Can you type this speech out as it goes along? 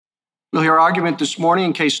We'll hear argument this morning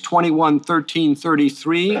in case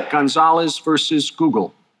 21-1333, Gonzalez versus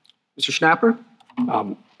Google. Mr. Schnapper?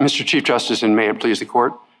 Mr. Chief Justice, and may it please the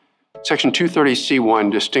Court, Section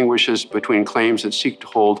 230C1 distinguishes between claims that seek to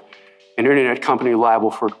hold an internet company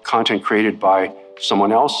liable for content created by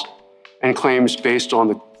someone else and claims based on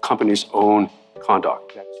the company's own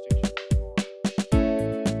conduct.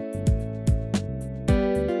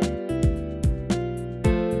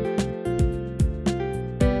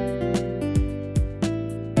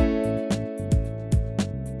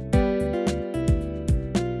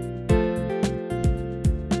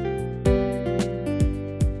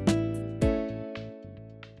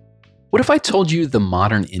 What if I told you the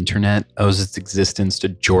modern internet owes its existence to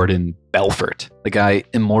Jordan Belfort, the guy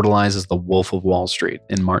immortalized as the Wolf of Wall Street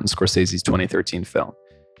in Martin Scorsese's 2013 film?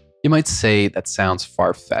 You might say that sounds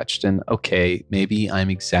far-fetched, and okay, maybe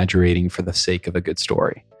I'm exaggerating for the sake of a good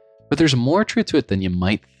story. But there's more truth to it than you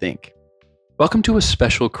might think. Welcome to a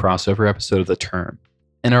special crossover episode of The Term,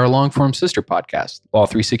 and our long-form sister podcast,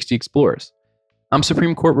 Law360 Explores. I'm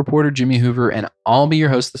Supreme Court reporter Jimmy Hoover, and I'll be your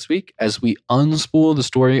host this week as we unspool the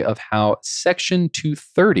story of how Section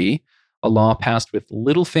 230, a law passed with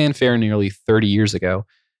little fanfare nearly 30 years ago,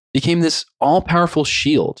 became this all-powerful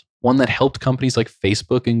shield, one that helped companies like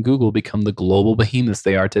Facebook and Google become the global behemoths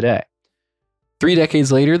they are today. 3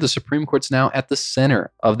 decades later, the Supreme Court's now at the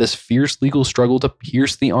center of this fierce legal struggle to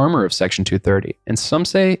pierce the armor of Section 230, and some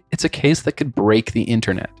say it's a case that could break the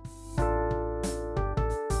internet.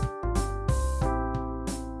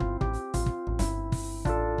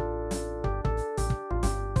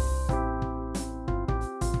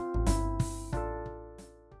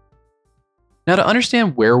 Now, to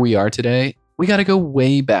understand where we are today, we got to go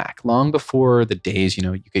way back, long before the days,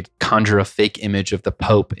 you could conjure a fake image of the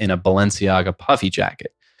Pope in a Balenciaga puffy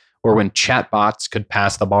jacket, or when chatbots could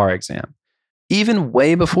pass the bar exam. Even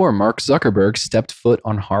way before Mark Zuckerberg stepped foot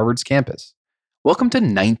on Harvard's campus. Welcome to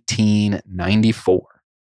 1994.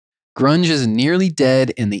 Grunge is nearly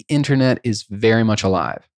dead and the internet is very much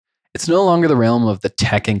alive. It's no longer the realm of the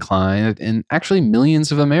tech inclined, and actually millions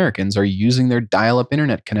of Americans are using their dial-up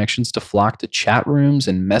internet connections to flock to chat rooms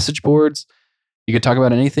and message boards. You could talk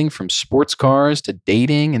about anything from sports cars to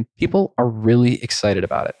dating, and people are really excited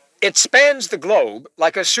about it. It spans the globe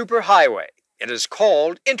like a superhighway. It is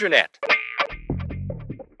called Internet.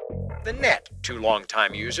 The net to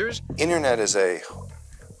longtime users. Internet is a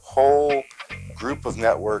whole group of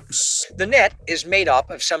networks. The net is made up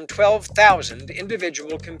of some 12,000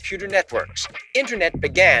 individual computer networks. Internet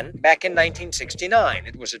began back in 1969.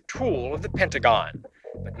 It was a tool of the Pentagon.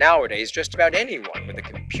 But nowadays, just about anyone with a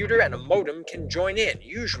computer and a modem can join in,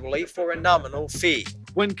 usually for a nominal fee.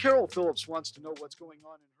 When Carol Phillips wants to know what's going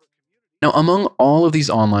on in her community... Now, among all of these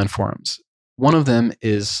online forums, one of them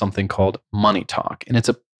is something called Money Talk, and it's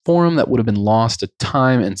a forum that would have been lost to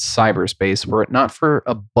time and cyberspace were it not for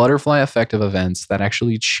a butterfly effect of events that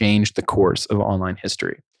actually changed the course of online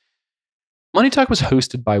history. Money Talk was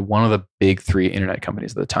hosted by one of the big 3 internet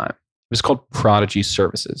companies at the time. It was called Prodigy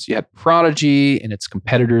Services. You had Prodigy and its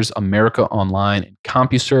competitors America Online and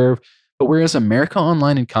CompuServe, but whereas America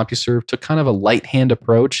Online and CompuServe took kind of a light-hand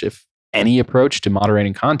approach, if any approach, to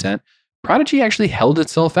moderating content, Prodigy actually held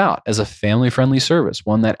itself out as a family-friendly service,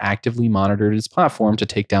 one that actively monitored its platform to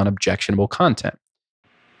take down objectionable content.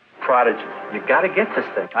 Prodigy, you gotta get this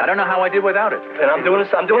thing. I don't know how I did without it. And I'm doing this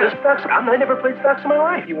stocks. I never played stocks in my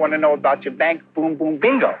life. You want to know about your bank? Boom, boom,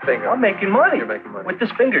 bingo. I'm making money. You're making money. With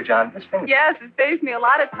this finger, John, this finger. Yes, it saves me a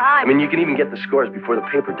lot of time. I mean, you can even get the scores before the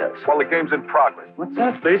paper does. While the game's in progress. What's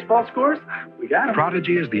that, baseball scores? We got them.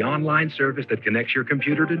 Prodigy is the online service that connects your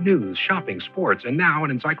computer to news, shopping, sports, and now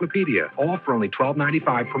an encyclopedia, all for only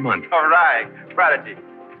 $12.95 per month. All right, Prodigy.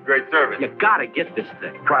 Great service. You gotta get this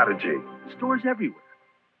thing. Prodigy. Stores everywhere.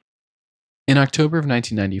 In October of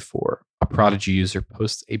 1994, a Prodigy user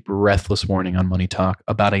posts a breathless warning on Money Talk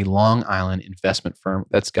about a Long Island investment firm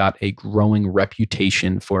that's got a growing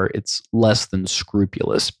reputation for its less than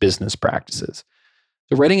scrupulous business practices.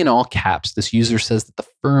 So writing in all caps, this user says that the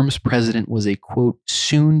firm's president was a, quote,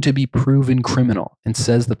 soon to be proven criminal, and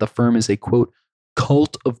says that the firm is a, quote,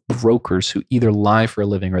 cult of brokers who either lie for a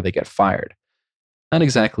living or they get fired. Not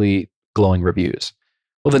exactly glowing reviews.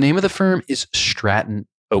 Well, the name of the firm is Stratton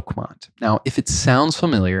Oakmont. Now, if it sounds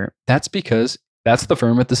familiar, that's because that's the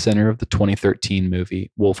firm at the center of the 2013 movie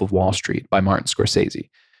Wolf of Wall Street by Martin Scorsese,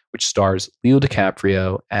 which stars Leo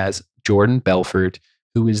DiCaprio as Jordan Belfort,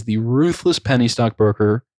 who is the ruthless penny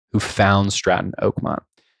stockbroker who found Stratton Oakmont.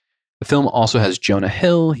 The film also has Jonah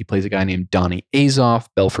Hill. He plays a guy named Donnie Azoff,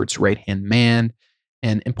 Belfort's right-hand man.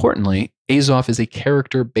 And importantly, Azoff is a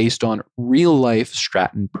character based on real-life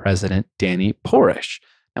Stratton president Danny Porish.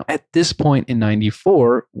 Now, at this point in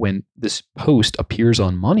 94, when this post appears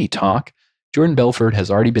on Money Talk, Jordan Belfort has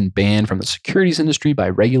already been banned from the securities industry by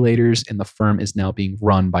regulators, and the firm is now being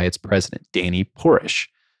run by its president, Danny Porish.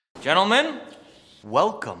 Gentlemen,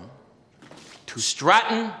 welcome to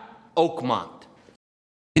Stratton Oakmont.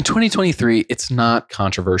 In 2023, it's not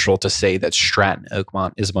controversial to say that Stratton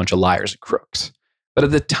Oakmont is a bunch of liars and crooks. But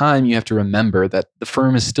at the time, you have to remember that the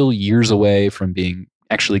firm is still years away from being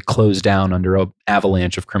actually closed down under an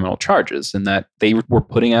avalanche of criminal charges, and that they were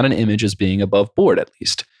putting out an image as being above board, at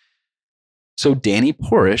least. So Danny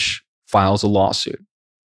Porish files a lawsuit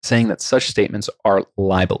saying that such statements are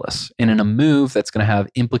libelous, and in a move that's going to have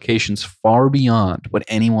implications far beyond what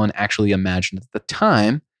anyone actually imagined at the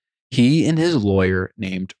time. He and his lawyer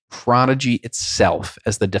named Prodigy itself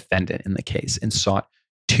as the defendant in the case and sought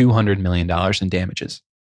 $200 million in damages.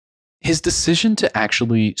 His decision to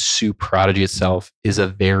actually sue Prodigy itself is a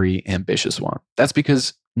very ambitious one. That's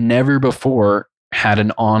because never before had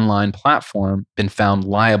an online platform been found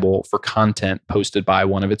liable for content posted by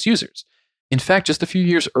one of its users. In fact, just a few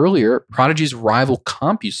years earlier, Prodigy's rival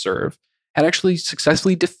CompuServe had actually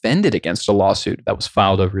successfully defended against a lawsuit that was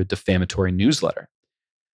filed over a defamatory newsletter.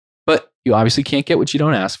 But you obviously can't get what you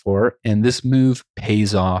don't ask for, and this move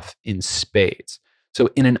pays off in spades. So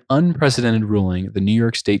in an unprecedented ruling, the New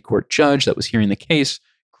York State Court judge that was hearing the case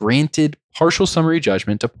granted partial summary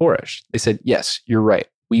judgment to Porish. They said, yes, you're right.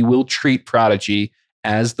 We will treat Prodigy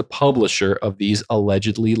as the publisher of these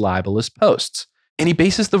allegedly libelous posts. And he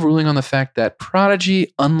bases the ruling on the fact that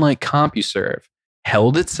Prodigy, unlike CompuServe,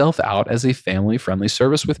 held itself out as a family-friendly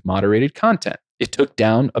service with moderated content. It took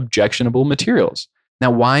down objectionable materials.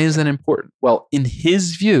 Now, why is that important? Well, in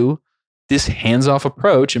his view, this hands-off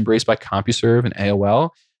approach embraced by CompuServe and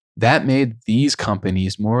AOL, that made these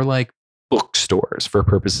companies more like bookstores for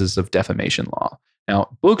purposes of defamation law.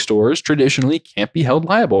 Now, bookstores traditionally can't be held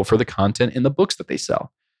liable for the content in the books that they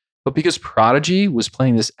sell. But because Prodigy was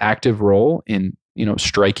playing this active role in,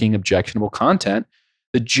 striking objectionable content,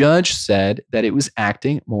 the judge said that it was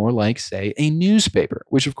acting more like, say, a newspaper,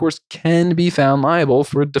 which of course can be found liable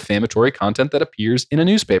for defamatory content that appears in a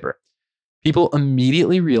newspaper. People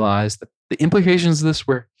immediately realized that the implications of this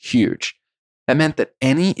were huge. That meant that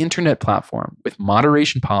any internet platform with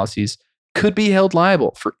moderation policies could be held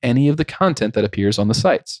liable for any of the content that appears on the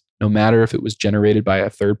sites, no matter if it was generated by a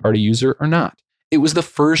third-party user or not. It was the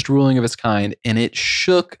first ruling of its kind, and it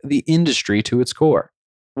shook the industry to its core.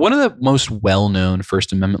 One of the most well-known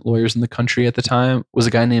First Amendment lawyers in the country at the time was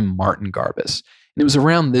a guy named Martin Garbus. And it was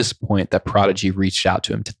around this point that Prodigy reached out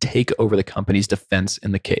to him to take over the company's defense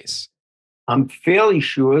in the case. I'm fairly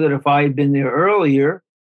sure that if I had been there earlier,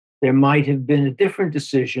 there might have been a different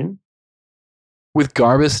decision. With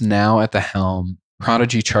Garbus now at the helm,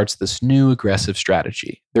 Prodigy charts this new aggressive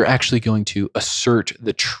strategy. They're actually going to assert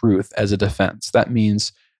the truth as a defense. That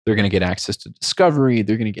means they're going to get access to discovery.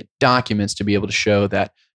 They're going to get documents to be able to show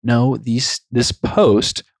that, no, this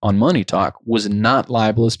post on Money Talk was not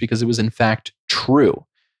libelous because it was in fact true.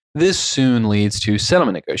 This soon leads to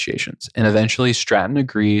settlement negotiations, and eventually Stratton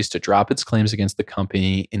agrees to drop its claims against the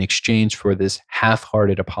company in exchange for this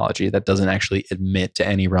half-hearted apology that doesn't actually admit to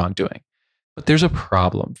any wrongdoing. But there's a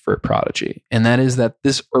problem for Prodigy, and that is that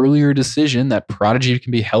this earlier decision that Prodigy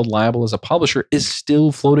can be held liable as a publisher is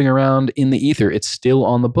still floating around in the ether. It's still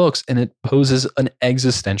on the books, and it poses an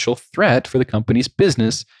existential threat for the company's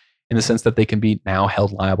business in the sense that they can be now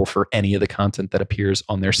held liable for any of the content that appears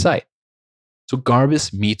on their site. So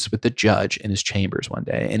Garbus meets with the judge in his chambers one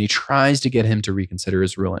day, and he tries to get him to reconsider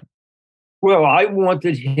his ruling. Well, I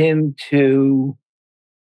wanted him to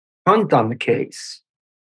punt on the case.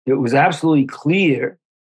 It was absolutely clear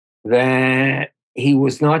that he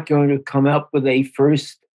was not going to come up with a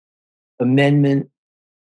First Amendment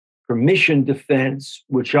permission defense,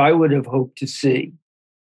 which I would have hoped to see,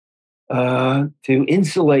 to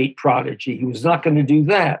insulate Prodigy. He was not going to do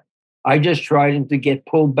that. I just tried him to get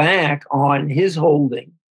pulled back on his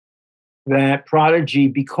holding that Prodigy,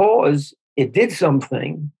 because it did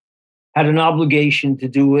something, had an obligation to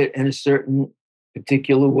do it in a certain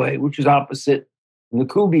particular way, which is opposite the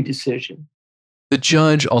Kuby decision. The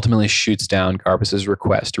judge ultimately shoots down Garbus's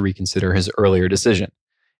request to reconsider his earlier decision,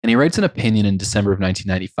 and he writes an opinion in December of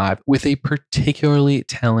 1995 with a particularly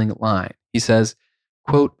telling line. He says,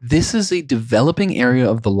 quote, "This is a developing area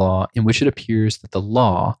of the law in which it appears that the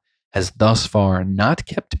law has thus far not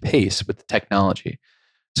kept pace with the technology,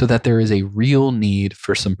 so that there is a real need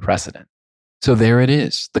for some precedent." So there it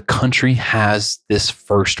is. The country has this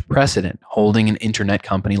first precedent, holding an internet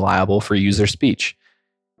company liable for user speech.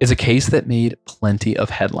 It's a case that made plenty of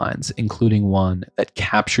headlines, including one that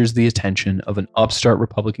captures the attention of an upstart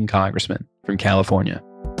Republican congressman from California.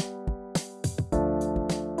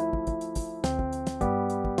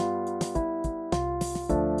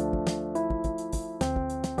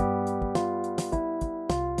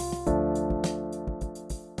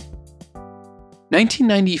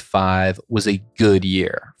 1995 was a good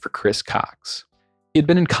year for Chris Cox. He had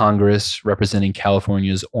been in Congress representing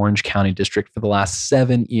California's Orange County district for the last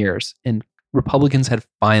 7 years, and Republicans had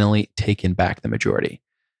finally taken back the majority.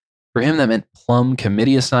 For him, that meant plum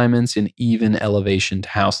committee assignments and even elevation to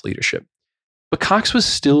House leadership. But Cox was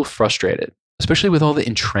still frustrated, especially with all the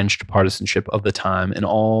entrenched partisanship of the time and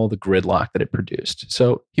all the gridlock that it produced.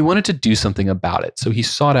 So he wanted to do something about it. So he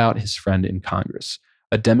sought out his friend in Congress,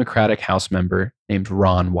 a Democratic House member named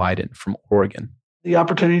Ron Wyden from Oregon. The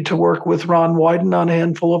opportunity to work with Ron Wyden on a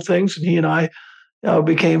handful of things, and he and I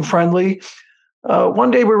became friendly.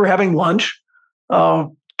 One day we were having lunch,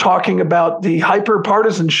 talking about the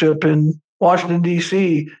hyper-partisanship in Washington,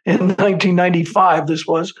 D.C. in 1995, this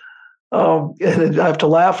was. And I have to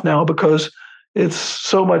laugh now because it's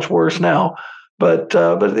so much worse now. But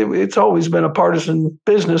it's always been a partisan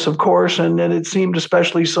business, of course, and it seemed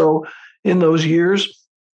especially so in those years.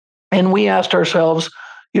 And we asked ourselves,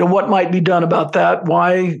 what might be done about that,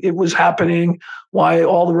 why it was happening, why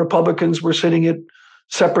all the Republicans were sitting at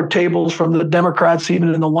separate tables from the Democrats,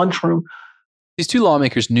 even in the lunchroom. These two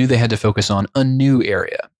lawmakers knew they had to focus on a new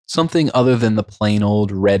area, something other than the plain old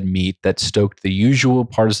red meat that stoked the usual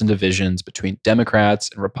partisan divisions between Democrats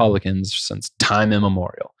and Republicans since time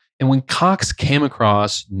immemorial. And when Cox came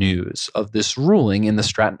across news of this ruling in the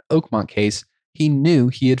Stratton Oakmont case, he knew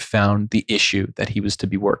he had found the issue that he was to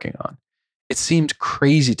be working on. It seemed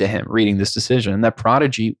crazy to him reading this decision that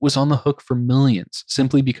Prodigy was on the hook for millions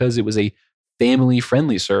simply because it was a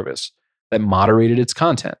family-friendly service that moderated its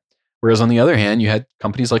content. Whereas on the other hand, you had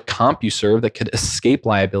companies like CompuServe that could escape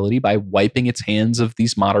liability by wiping its hands of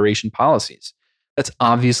these moderation policies. That's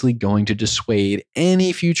obviously going to dissuade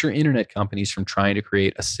any future internet companies from trying to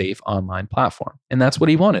create a safe online platform. And that's what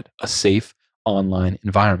he wanted, a safe online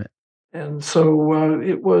environment. And so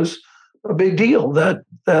it was a big deal that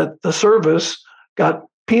the service got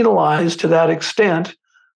penalized to that extent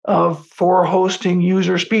for hosting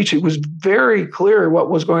user speech. It was very clear what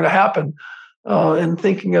was going to happen. And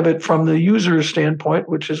thinking of it from the user's standpoint,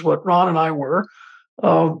 which is what Ron and I were,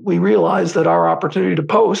 we realized that our opportunity to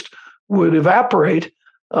post would evaporate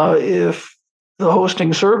if the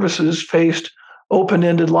hosting services faced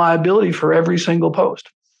open-ended liability for every single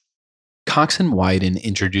post. Cox and Wyden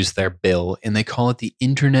introduced their bill, and they call it the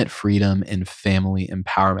Internet Freedom and Family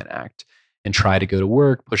Empowerment Act, and try to go to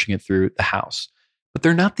work pushing it through the House. But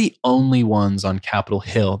they're not the only ones on Capitol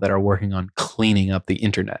Hill that are working on cleaning up the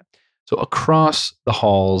internet. So across the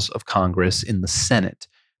halls of Congress in the Senate,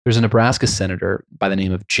 there's a Nebraska senator by the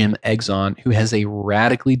name of Jim Exon who has a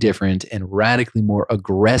radically different and radically more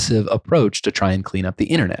aggressive approach to try and clean up the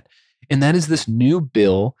internet. And that is this new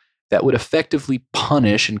bill that would effectively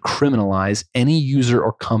punish and criminalize any user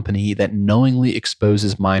or company that knowingly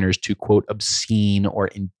exposes minors to, quote, obscene or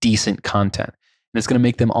indecent content. And it's going to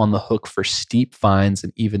make them on the hook for steep fines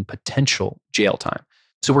and even potential jail time.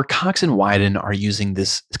 So where Cox and Wyden are using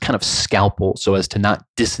this kind of scalpel so as to not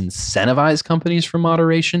disincentivize companies from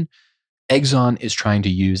moderation, Exxon is trying to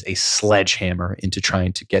use a sledgehammer into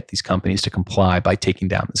trying to get these companies to comply by taking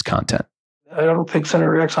down this content. I don't think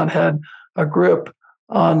Senator Exxon had a grip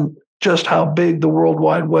on just how big the World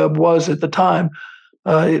Wide Web was at the time.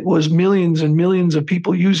 It was millions and millions of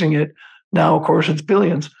people using it. Now, of course, it's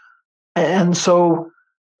billions. And so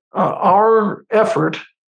our effort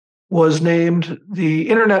was named the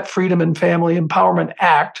Internet Freedom and Family Empowerment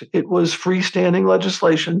Act. It was freestanding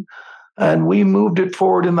legislation, and we moved it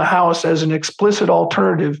forward in the House as an explicit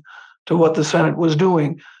alternative to what the Senate was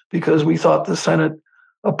doing because we thought the Senate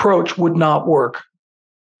approach would not work.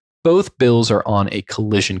 Both bills are on a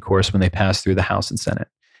collision course when they pass through the House and Senate.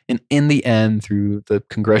 And in the end, through the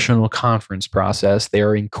congressional conference process, they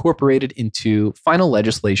are incorporated into final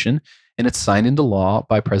legislation, and it's signed into law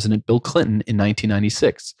by President Bill Clinton in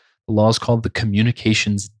 1996. The law is called the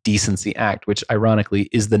Communications Decency Act, which ironically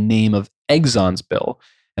is the name of Exxon's bill.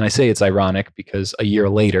 And I say it's ironic because a year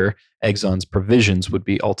later, Exxon's provisions would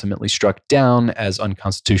be ultimately struck down as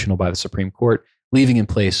unconstitutional by the Supreme Court, leaving in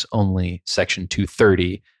place only Section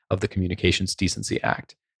 230 of the Communications Decency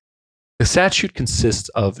Act. The statute consists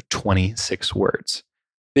of 26 words.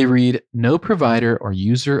 They read, "No provider or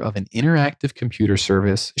user of an interactive computer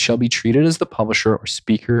service shall be treated as the publisher or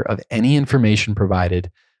speaker of any information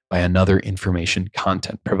provided by another information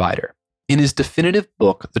content provider." In his definitive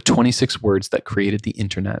book, The 26 Words That Created the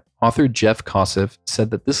Internet, author Jeff Kosseff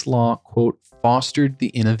said that this law, quote, fostered the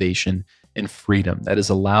innovation and freedom that has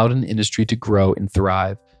allowed an industry to grow and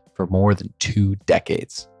thrive for more than 2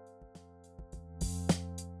 decades.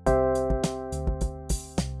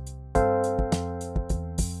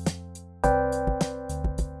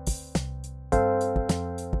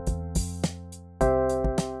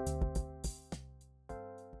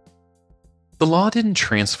 The law didn't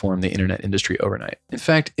transform the internet industry overnight. In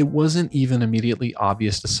fact, it wasn't even immediately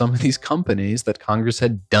obvious to some of these companies that Congress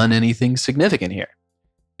had done anything significant here.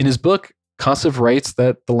 In his book, Kossoff writes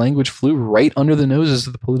that the language flew right under the noses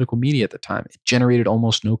of the political media at the time. It generated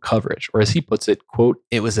almost no coverage, or as he puts it, quote,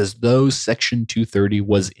 "It was as though Section 230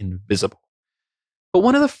 was invisible." But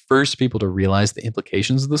one of the first people to realize the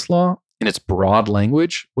implications of this law, in its broad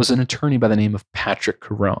language, was an attorney by the name of Patrick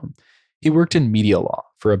Carone. He worked in media law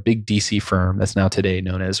for a big DC firm that's now today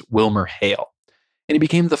known as Wilmer Hale. And he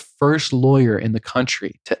became the first lawyer in the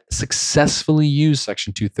country to successfully use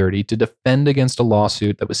Section 230 to defend against a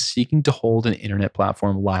lawsuit that was seeking to hold an internet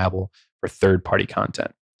platform liable for third-party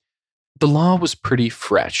content. The law was pretty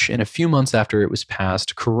fresh, and a few months after it was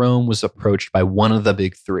passed, Carone was approached by one of the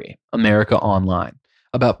big three, America Online,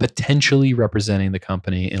 about potentially representing the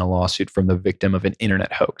company in a lawsuit from the victim of an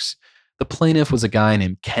internet hoax. The plaintiff was a guy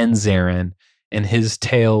named Ken Zarin, and his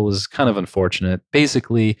tale was kind of unfortunate.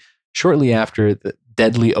 Basically, shortly after the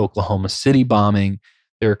deadly Oklahoma City bombing,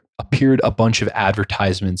 there appeared a bunch of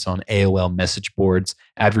advertisements on AOL message boards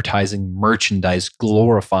advertising merchandise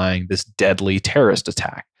glorifying this deadly terrorist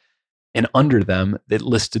attack. And under them, it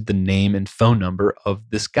listed the name and phone number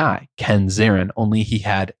of this guy, Ken Zarin, only he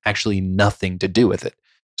had actually nothing to do with it.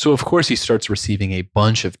 So, of course, he starts receiving a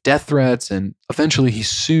bunch of death threats, and eventually he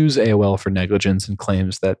sues AOL for negligence and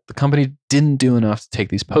claims that the company didn't do enough to take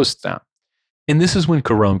these posts down. And this is when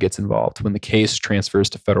Carone gets involved, when the case transfers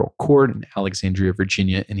to federal court in Alexandria,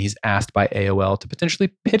 Virginia, and he's asked by AOL to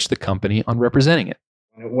potentially pitch the company on representing it.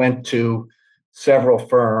 It went to several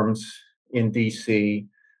firms in DC,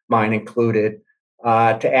 mine included,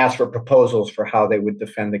 to ask for proposals for how they would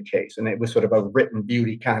defend the case. And it was sort of a written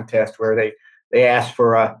beauty contest where they asked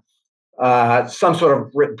for some sort of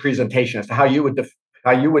written presentation as to how you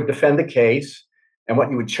would defend the case and what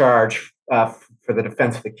you would charge for the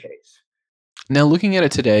defense of the case. Now, looking at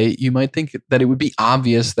it today, you might think that it would be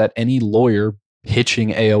obvious that any lawyer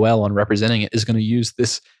pitching AOL on representing it is going to use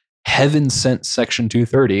this heaven-sent Section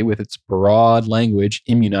 230 with its broad language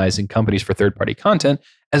immunizing companies for third-party content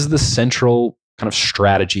as the central kind of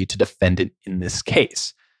strategy to defend it in this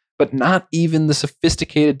case. But not even the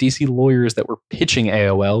sophisticated DC lawyers that were pitching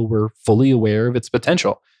AOL were fully aware of its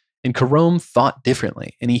potential. And Carone thought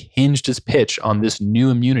differently, and he hinged his pitch on this new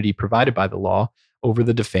immunity provided by the law over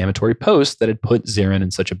the defamatory post that had put Zarin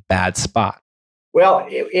in such a bad spot. Well,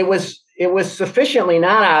 it was sufficiently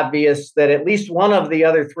not obvious that at least one of the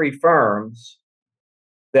other three firms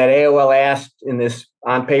that AOL asked in this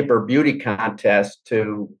on-paper beauty contest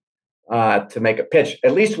to make a pitch,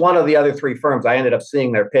 at least one of the other three firms, I ended up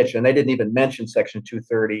seeing their pitch, and they didn't even mention Section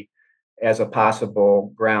 230 as a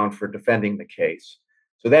possible ground for defending the case.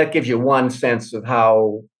 So that gives you one sense of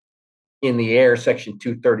how in the air Section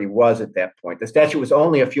 230 was at that point. The statute was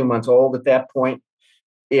only a few months old at that point.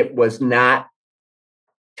 It was not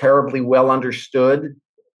terribly well understood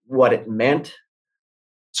what it meant.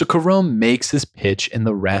 So Carone makes his pitch, and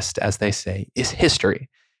the rest, as they say, is history.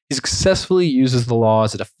 He successfully uses the law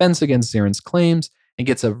as a defense against Zarin's claims and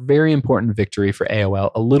gets a very important victory for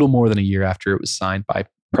AOL a little more than a year after it was signed by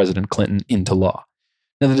President Clinton into law.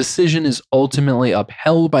 Now, the decision is ultimately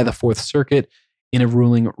upheld by the Fourth Circuit in a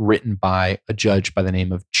ruling written by a judge by the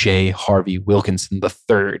name of J. Harvey Wilkinson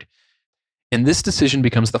III. And this decision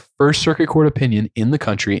becomes the first circuit court opinion in the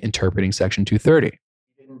country interpreting Section 230.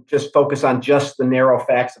 He didn't just focus on just the narrow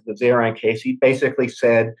facts of the Zarin case. He basically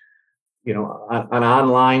said, an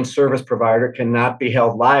online service provider cannot be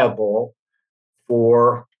held liable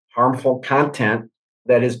for harmful content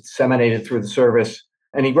that is disseminated through the service.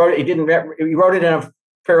 And he wrote it in a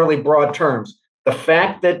fairly broad terms. The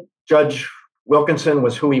fact that Judge Wilkinson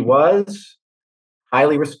was who he was,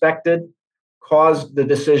 highly respected, caused the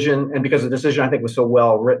decision, and because the decision I think was so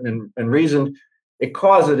well written and reasoned, it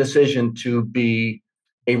caused the decision to be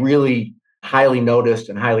a really highly noticed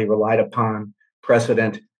and highly relied upon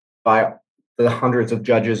precedent by the hundreds of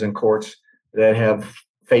judges and courts that have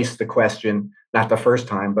faced the question, not the first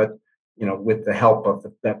time, but with the help of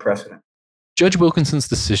that precedent. Judge Wilkinson's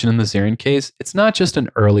decision in the Zarin case, it's not just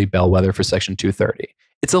an early bellwether for Section 230.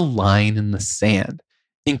 It's a line in the sand.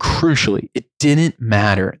 And crucially, it didn't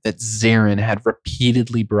matter that Zarin had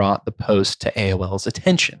repeatedly brought the post to AOL's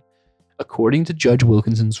attention. According to Judge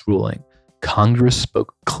Wilkinson's ruling, Congress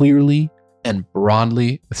spoke clearly and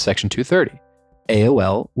broadly with Section 230.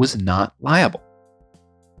 AOL was not liable.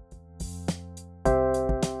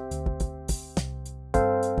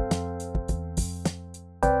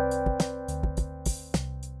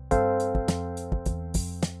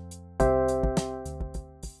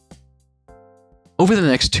 Over the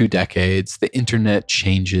next 2 decades, the internet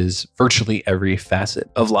changes virtually every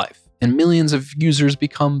facet of life. and millions of users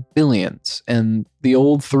become billions. And the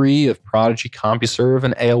old three of Prodigy, CompuServe,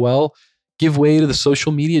 and AOL give way to the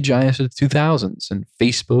social media giants of the 2000s and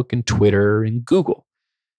Facebook and Twitter and Google.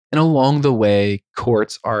 And along the way,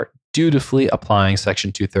 courts are dutifully applying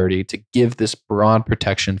Section 230 to give this broad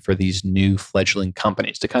protection for these new fledgling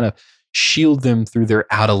companies to kind of shield them through their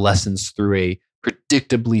adolescence through a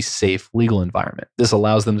predictably safe legal environment. This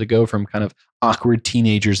allows them to go from kind of awkward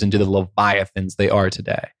teenagers into the leviathans they are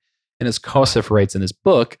today. And as Kosef writes in his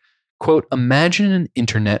book, quote, imagine an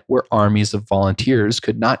internet where armies of volunteers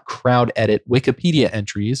could not crowd edit Wikipedia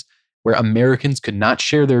entries, where Americans could not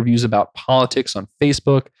share their views about politics on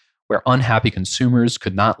Facebook, where unhappy consumers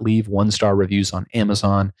could not leave one-star reviews on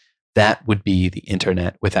Amazon. That would be the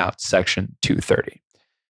internet without Section 230.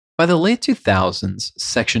 By the late 2000s,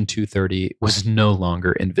 Section 230 was no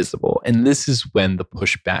longer invisible, and this is when the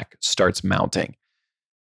pushback starts mounting.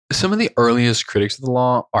 Some of the earliest critics of the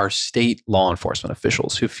law are state law enforcement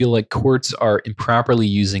officials who feel like courts are improperly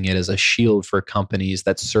using it as a shield for companies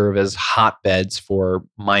that serve as hotbeds for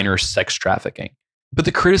minor sex trafficking. But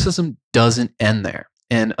the criticism doesn't end there.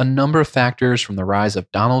 And a number of factors from the rise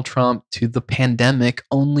of Donald Trump to the pandemic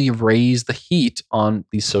only raise the heat on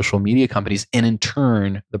these social media companies and in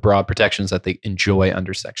turn, the broad protections that they enjoy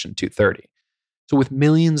under Section 230. So with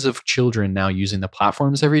millions of children now using the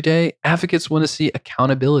platforms every day, advocates want to see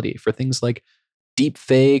accountability for things like deep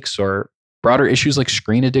fakes or broader issues like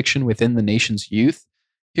screen addiction within the nation's youth.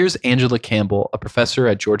 Here's Angela Campbell, a professor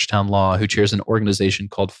at Georgetown Law who chairs an organization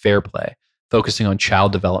called Fair Play, focusing on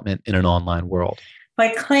child development in an online world. By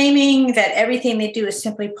claiming that everything they do is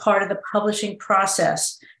simply part of the publishing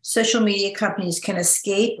process, social media companies can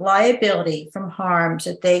escape liability from harms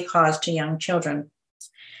that they cause to young children.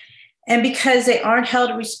 And because they aren't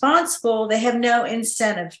held responsible, they have no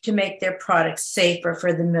incentive to make their products safer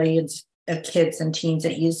for the millions of kids and teens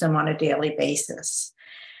that use them on a daily basis.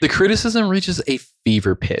 The criticism reaches a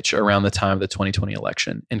fever pitch around the time of the 2020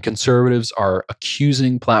 election, and conservatives are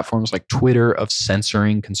accusing platforms like Twitter of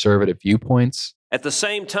censoring conservative viewpoints. At the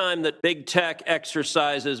same time that big tech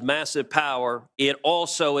exercises massive power, it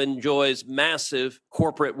also enjoys massive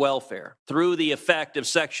corporate welfare through the effect of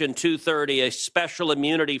Section 230, a special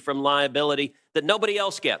immunity from liability that nobody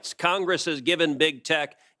else gets. Congress has given big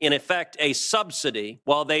tech, in effect, a subsidy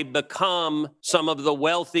while they become some of the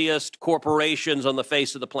wealthiest corporations on the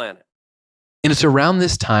face of the planet. And it's around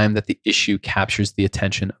this time that the issue captures the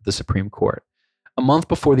attention of the Supreme Court. A month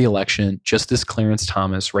before the election, Justice Clarence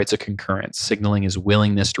Thomas writes a concurrence signaling his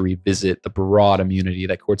willingness to revisit the broad immunity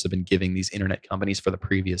that courts have been giving these internet companies for the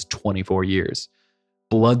previous 24 years.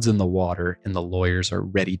 Blood's in the water, and the lawyers are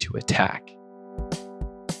ready to attack.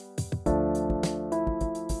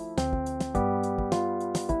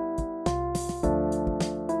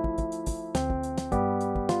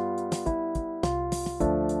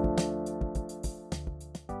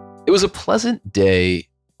 It was a pleasant day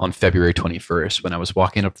on February 21st when I was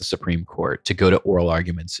walking up the Supreme Court to go to oral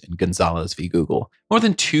arguments in Gonzalez v. Google. More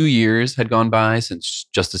than 2 years had gone by since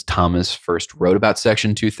Justice Thomas first wrote about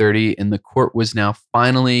Section 230, and the court was now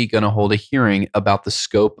finally going to hold a hearing about the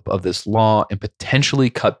scope of this law and potentially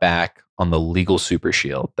cut back on the legal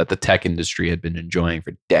supershield that the tech industry had been enjoying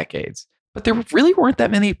for decades. But there really weren't that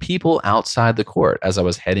many people outside the court as I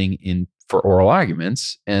was heading in for oral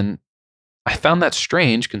arguments, and I found that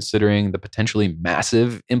strange considering the potentially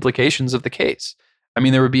massive implications of the case. I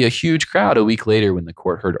mean, there would be a huge crowd a week later when the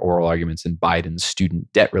court heard oral arguments in Biden's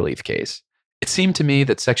student debt relief case. It seemed to me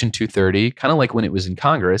that Section 230, kind of like when it was in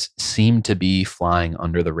Congress, seemed to be flying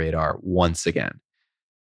under the radar once again.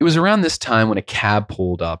 It was around this time when a cab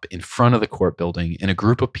pulled up in front of the court building and a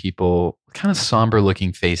group of people, kind of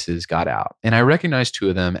somber-looking faces, got out. And I recognized two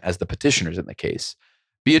of them as the petitioners in the case.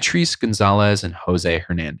 Beatriz Gonzalez and Jose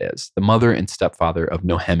Hernandez, the mother and stepfather of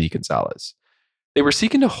Nohemi Gonzalez. They were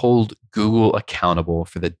seeking to hold Google accountable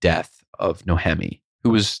for the death of Nohemi,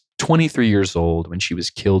 who was 23 years old when she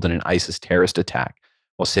was killed in an ISIS terrorist attack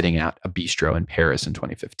while sitting at a bistro in Paris in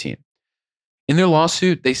 2015. In their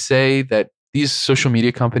lawsuit, they say that these social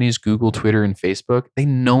media companies, Google, Twitter, and Facebook, they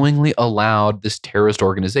knowingly allowed this terrorist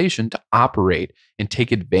organization to operate and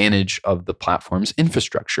take advantage of the platform's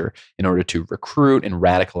infrastructure in order to recruit and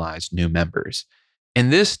radicalize new members.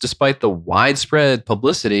 And this, despite the widespread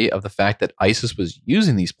publicity of the fact that ISIS was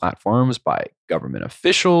using these platforms by government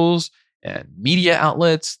officials and media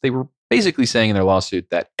outlets. They were basically saying in their lawsuit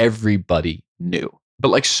that everybody knew. But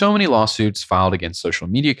like so many lawsuits filed against social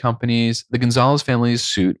media companies, the Gonzalez family's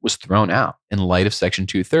suit was thrown out in light of Section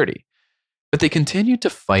 230. But they continued to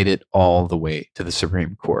fight it all the way to the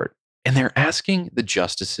Supreme Court. And they're asking the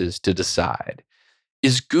justices to decide,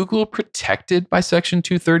 Is Google protected by Section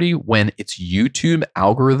 230 when its YouTube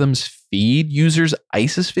algorithms feed users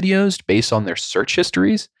ISIS videos based on their search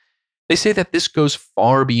histories? They say that this goes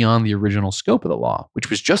far beyond the original scope of the law, which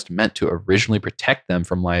was just meant to originally protect them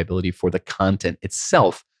from liability for the content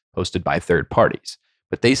itself posted by third parties.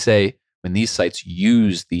 But they say when these sites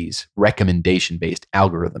use these recommendation-based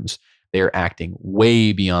algorithms, they are acting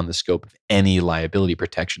way beyond the scope of any liability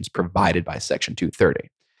protections provided by Section 230.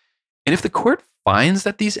 And if the court finds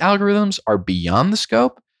that these algorithms are beyond the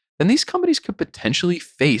scope, then these companies could potentially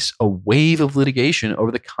face a wave of litigation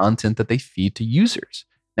over the content that they feed to users.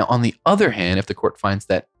 Now, on the other hand, if the court finds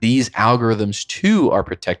that these algorithms too are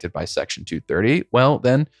protected by Section 230, well,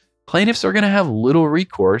 then plaintiffs are going to have little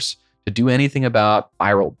recourse to do anything about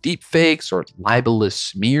viral deepfakes or libelous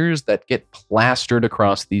smears that get plastered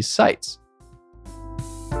across these sites.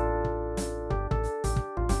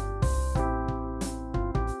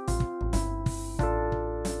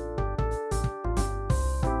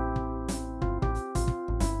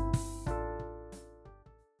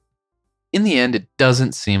 In the end, it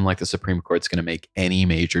doesn't seem like the Supreme Court's going to make any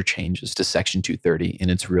major changes to Section 230 in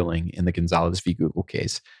its ruling in the Gonzalez v. Google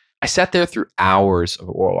case. I sat there through hours of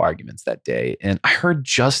oral arguments that day, and I heard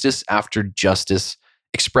justice after justice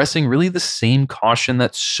expressing really the same caution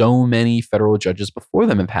that so many federal judges before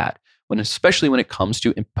them have had, especially when it comes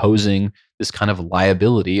to imposing this kind of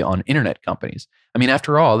liability on internet companies. I mean,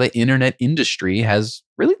 after all, the internet industry has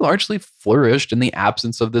really largely flourished in the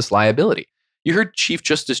absence of this liability. You heard Chief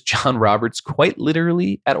Justice John Roberts quite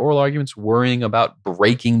literally at oral arguments worrying about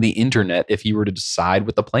breaking the internet if he were to decide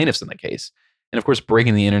with the plaintiffs in the case. And of course,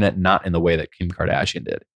 breaking the internet not in the way that Kim Kardashian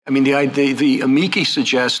did. I mean, the amici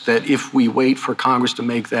suggest that if we wait for Congress to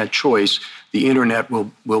make that choice, the internet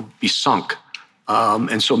will be sunk.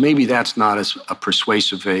 And so maybe that's not as a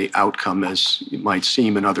persuasive outcome as it might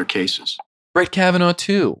seem in other cases. Brett Kavanaugh,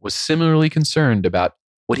 too, was similarly concerned about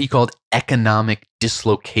what he called economic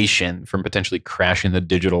dislocation from potentially crashing the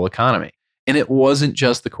digital economy. And it wasn't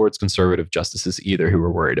just the court's conservative justices either who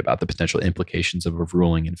were worried about the potential implications of a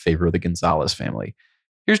ruling in favor of the Gonzalez family.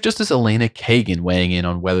 Here's Justice Elena Kagan weighing in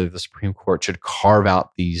on whether the Supreme Court should carve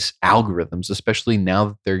out these algorithms, especially now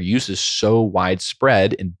that their use is so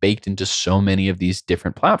widespread and baked into so many of these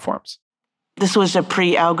different platforms. This was a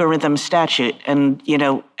pre-algorithm statute, and,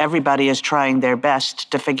 everybody is trying their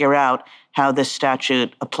best to figure out how this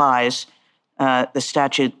statute applies. The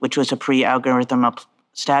statute, which was a pre-algorithm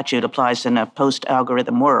statute, applies in a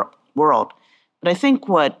post-algorithm world. But I think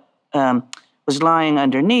what was lying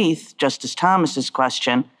underneath Justice Thomas's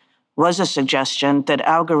question was a suggestion that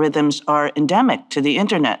algorithms are endemic to the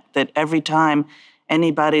internet, that every time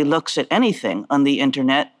anybody looks at anything on the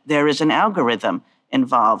internet, there is an algorithm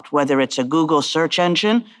involved, whether it's a Google search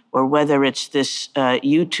engine or whether it's this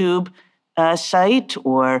YouTube site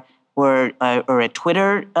or a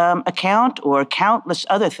Twitter account or countless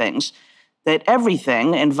other things, that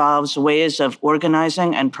everything involves ways of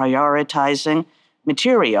organizing and prioritizing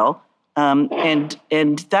material. And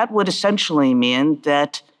that would essentially mean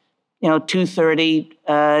that, 230,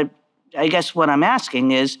 I guess what I'm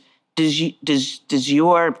asking is, does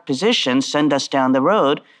your position send us down the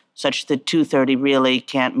road such that 230 really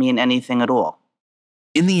can't mean anything at all?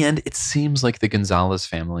 In the end, it seems like the Gonzalez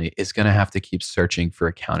family is going to have to keep searching for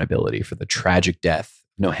accountability for the tragic death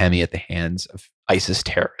of Nohemi at the hands of ISIS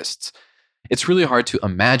terrorists. It's really hard to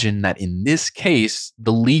imagine that in this case,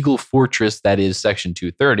 the legal fortress that is Section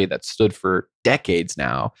 230 that stood for decades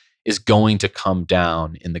now is going to come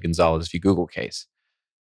down in the Gonzalez v. Google case.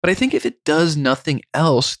 But I think if it does nothing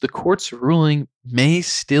else, the court's ruling may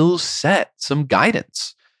still set some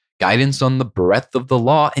guidance on the breadth of the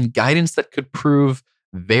law and guidance that could prove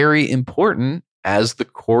very important as the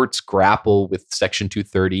courts grapple with Section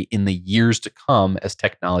 230 in the years to come as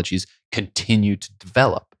technologies continue to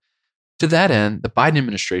develop. To that end, the Biden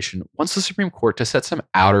administration wants the Supreme Court to set some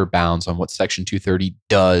outer bounds on what Section 230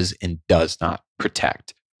 does and does not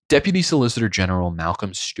protect. Deputy Solicitor General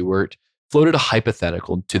Malcolm Stewart floated a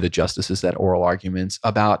hypothetical to the justices at oral arguments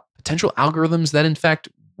about potential algorithms that, in fact,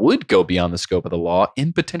 would go beyond the scope of the law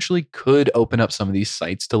and potentially could open up some of these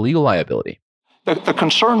sites to legal liability. The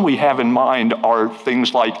concern we have in mind are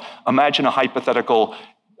things like, imagine a hypothetical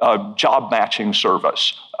job matching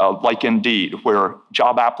service like Indeed, where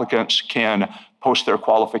job applicants can post their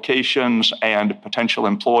qualifications and potential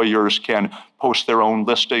employers can post their own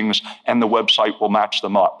listings and the website will match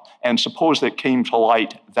them up. And suppose that came to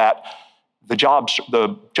light that the job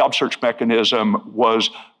search mechanism was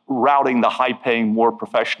routing the high-paying, more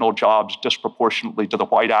professional jobs disproportionately to the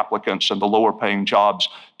white applicants and the lower-paying jobs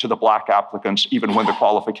to the black applicants, even when the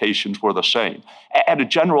qualifications were the same. At a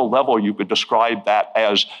general level, you could describe that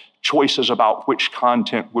as choices about which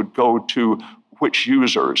content would go to which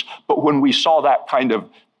users. But when we saw that kind of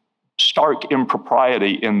stark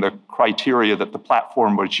impropriety in the criteria that the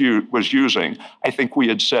platform was using, I think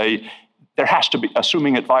we'd say there has to be,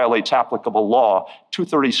 assuming it violates applicable law,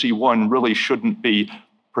 230C1 really shouldn't be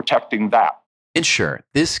protecting that. And sure,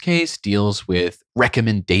 this case deals with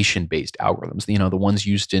recommendation-based algorithms, the ones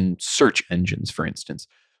used in search engines, for instance.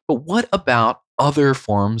 But what about other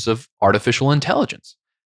forms of artificial intelligence?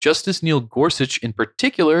 Justice Neil Gorsuch, in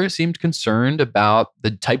particular, seemed concerned about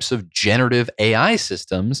the types of generative AI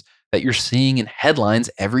systems that you're seeing in headlines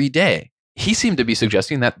every day. He seemed to be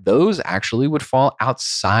suggesting that those actually would fall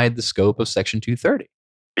outside the scope of Section 230.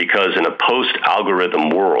 Because in a post-algorithm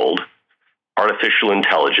world, artificial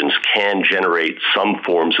intelligence can generate some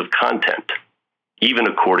forms of content, even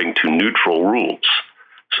according to neutral rules.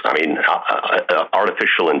 I mean,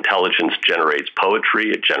 artificial intelligence generates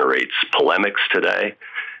poetry, it generates polemics today.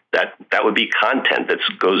 That would be content that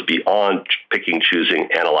goes beyond picking, choosing,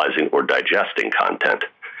 analyzing, or digesting content,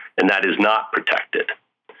 and that is not protected.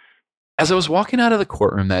 As I was walking out of the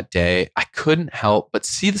courtroom that day, I couldn't help but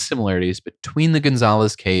see the similarities between the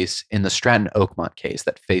Gonzalez case and the Stratton Oakmont case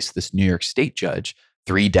that faced this New York State judge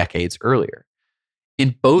 3 decades earlier.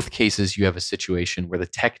 In both cases, you have a situation where the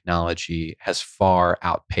technology has far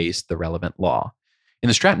outpaced the relevant law. In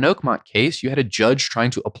the Stratton Oakmont case, you had a judge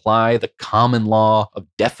trying to apply the common law of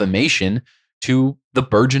defamation to the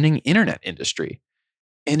burgeoning internet industry.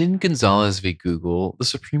 And in Gonzalez v. Google, the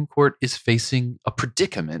Supreme Court is facing a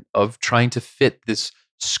predicament of trying to fit this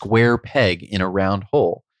square peg in a round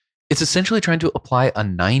hole. It's essentially trying to apply a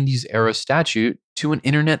 90s era statute to an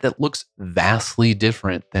internet that looks vastly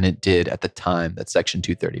different than it did at the time that Section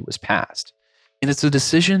 230 was passed. And it's a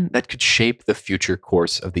decision that could shape the future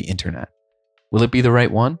course of the internet. Will it be the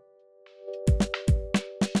right one?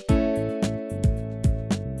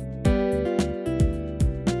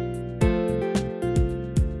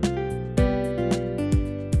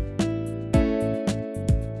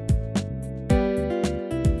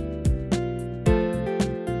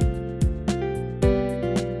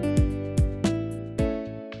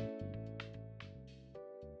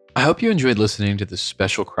 I hope you enjoyed listening to this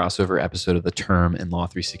special crossover episode of The Term in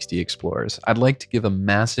Law360 Explores. I'd like to give a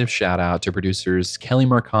massive shout out to producers Kelly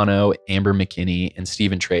Marcano, Amber McKinney, and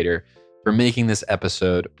Stephen Trader for making this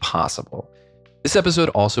episode possible. This episode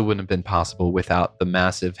also wouldn't have been possible without the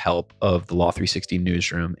massive help of the Law360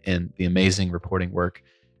 newsroom and the amazing reporting work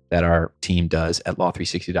that our team does at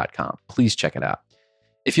law360.com. Please check it out.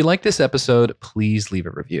 If you like this episode, please leave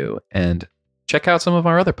a review and check out some of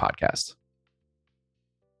our other podcasts.